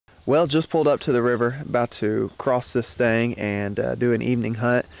Well, just pulled up to the river, about to cross this thing and do an evening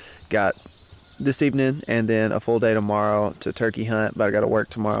hunt. Got this evening and then a full day tomorrow to turkey hunt, but I got to work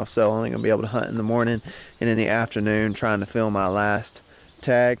tomorrow, so only gonna be able to hunt in the morning and in the afternoon, trying to film my last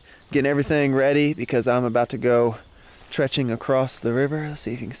tag. Getting everything ready because I'm about to go trekking across the river. Let's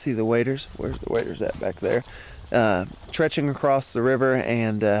see if you can see the waders. Where's the waders at back there? Trekking across the river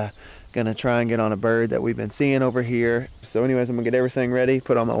and gonna try and get on a bird that we've been seeing over here. So anyways, I'm gonna get everything ready,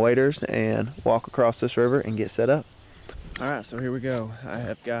 put on my waders, and walk across this river and get set up. All right, so here we go. I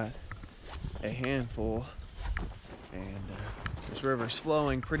have got a handful, and this river's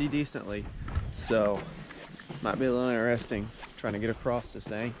flowing pretty decently, so might be a little interesting trying to get across this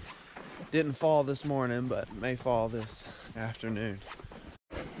thing. Didn't fall this morning, but may fall this afternoon.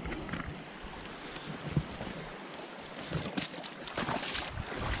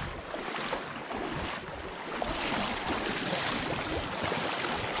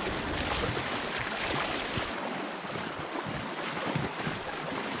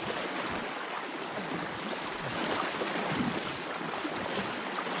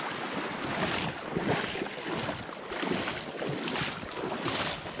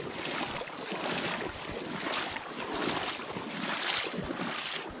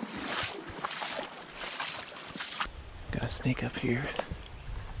 Gotta sneak up here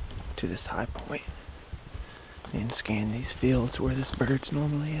to this high point and scan these fields where this bird's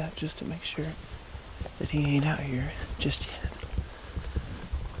normally at, just to make sure that he ain't out here just yet.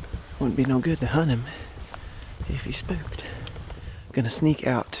 Wouldn't be no good to hunt him if he spooked. Gonna sneak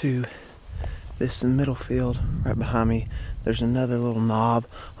out to this middle field right behind me. There's another little knob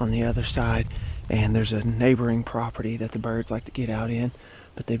on the other side, and there's a neighboring property that the birds like to get out in,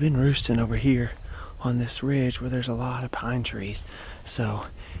 but they've been roosting over here on this ridge where there's a lot of pine trees. So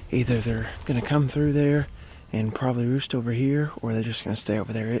either they're gonna come through there and probably roost over here, or they're just gonna stay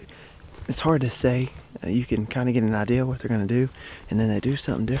over there. It's hard to say. You can kind of get an idea what they're gonna do, and then they do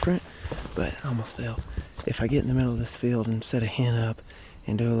something different, but I almost feel if I get in the middle of this field and set a hen up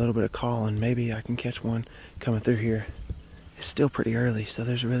and do a little bit of calling, maybe I can catch one coming through here. It's still pretty early, so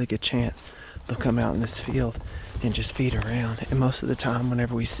there's a really good chance they'll come out in this field and just feed around. And most of the time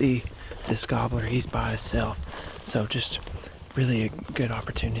whenever we see this gobbler, he's by himself, so just really a good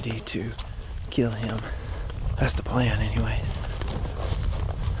opportunity to kill him. That's the plan anyways.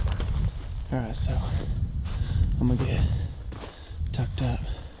 Alright, so I'm gonna get tucked up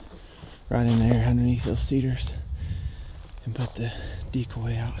right in there underneath those cedars and put the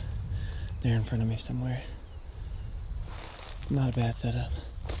decoy out there in front of me somewhere. Not a bad setup.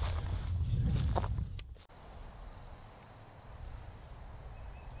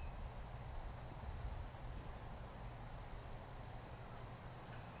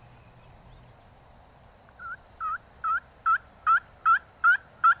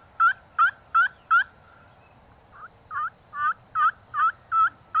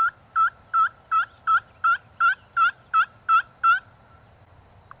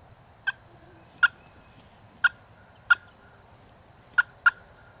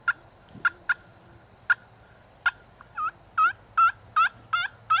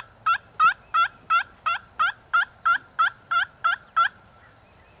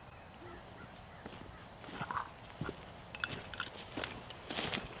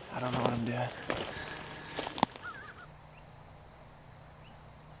 I don't know what I'm doing.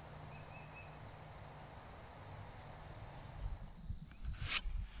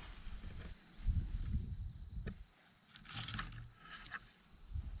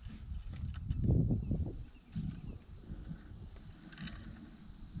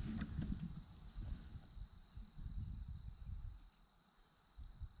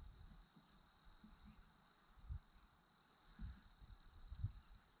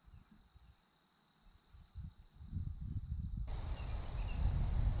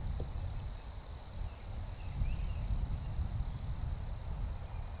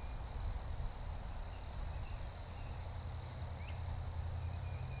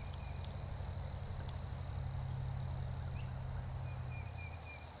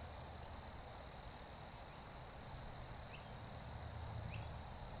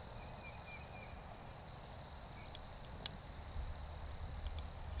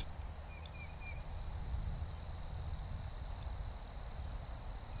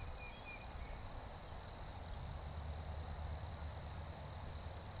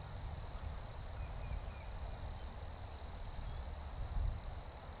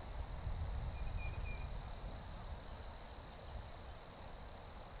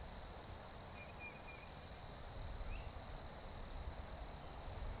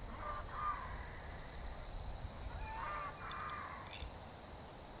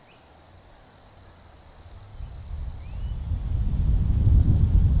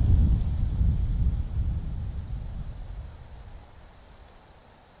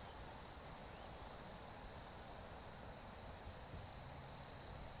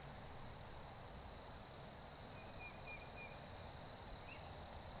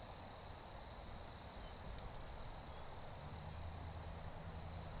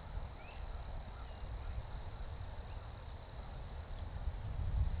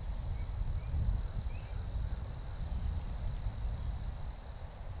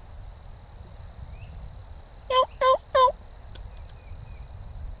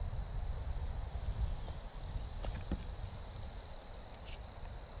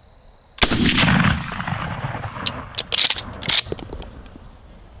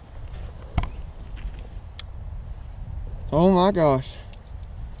 my gosh.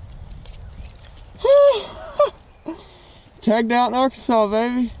 Tagged out in Arkansas,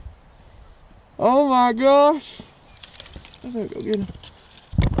 baby. Oh my gosh. I'm gonna go get him.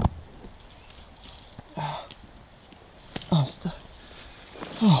 Oh, I'm stuck.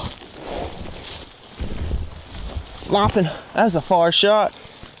 Oh. Flopping. That's a far shot.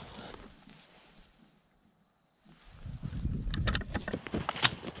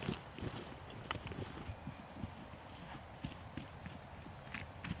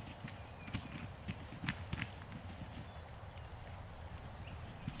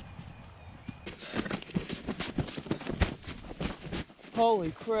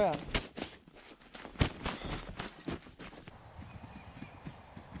 Holy crap.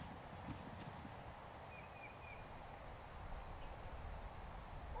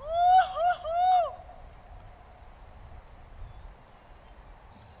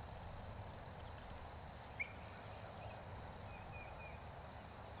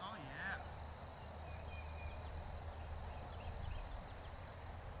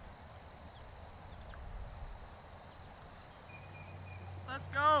 Let's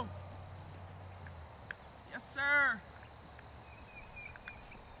go. Yes, sir.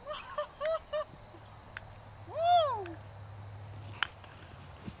 Woo!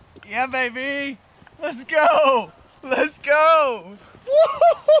 Yeah, baby. Let's go. Let's go.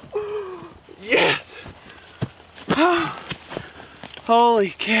 Yes.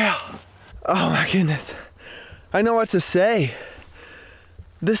 Holy cow. Oh my goodness. I know what to say.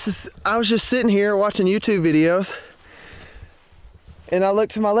 I was just sitting here watching YouTube videos, and I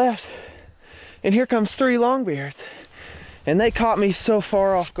looked to my left, and here comes 3 longbeards. And they caught me so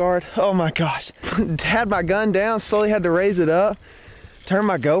far off guard. Oh my gosh. Had my gun down, slowly had to raise it up, turned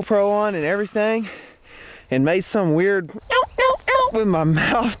my GoPro on and everything, and made some weird with my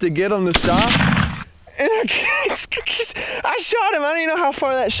mouth to get them to stop. And I shot him. I don't even know how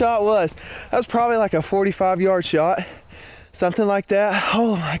far that shot was. That was probably like a 45-yard shot, something like that.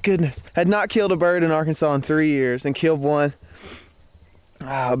 Oh my goodness. Had not killed a bird in Arkansas in 3 years, and killed one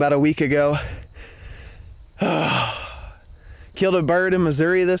about a week ago. Killed a bird in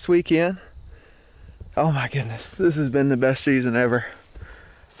Missouri this weekend. Oh my goodness, this has been the best season ever.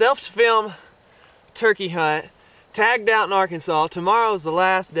 Self-film turkey hunt, tagged out in Arkansas. Tomorrow's the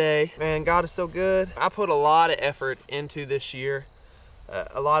last day. Man, God is so good. I put a lot of effort into this year.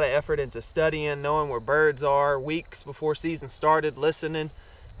 A lot of effort into studying, knowing where birds are, weeks before season started, listening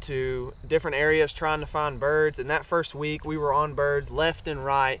to different areas, trying to find birds. And that first week we were on birds left and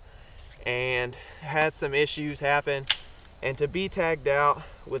right, and had some issues happen. And to be tagged out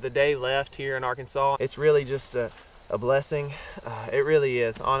with a day left here in Arkansas, it's really just a blessing. It really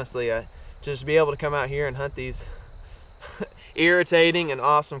is, honestly. Just to be able to come out here and hunt these irritating and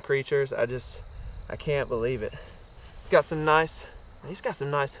awesome creatures, I can't believe it. He's got some nice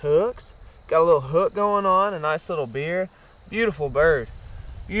hooks. Got a little hook going on, a nice little beard. Beautiful bird.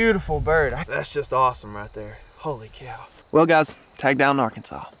 Beautiful bird. That's just awesome right there. Holy cow. Well guys, tagged down in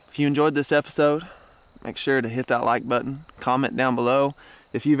Arkansas. If you enjoyed this episode, make sure to hit that like button, comment down below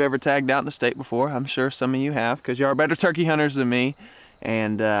if you've ever tagged out in the state before. I'm sure some of you have, because you are better turkey hunters than me.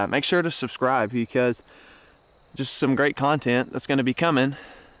 And make sure to subscribe, because just some great content that's going to be coming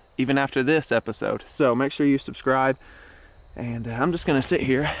even after this episode. So make sure you subscribe, and I'm just going to sit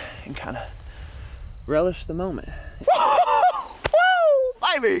here and kind of relish the moment. Woo!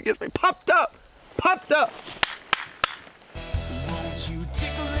 Baby, it gets me popped up.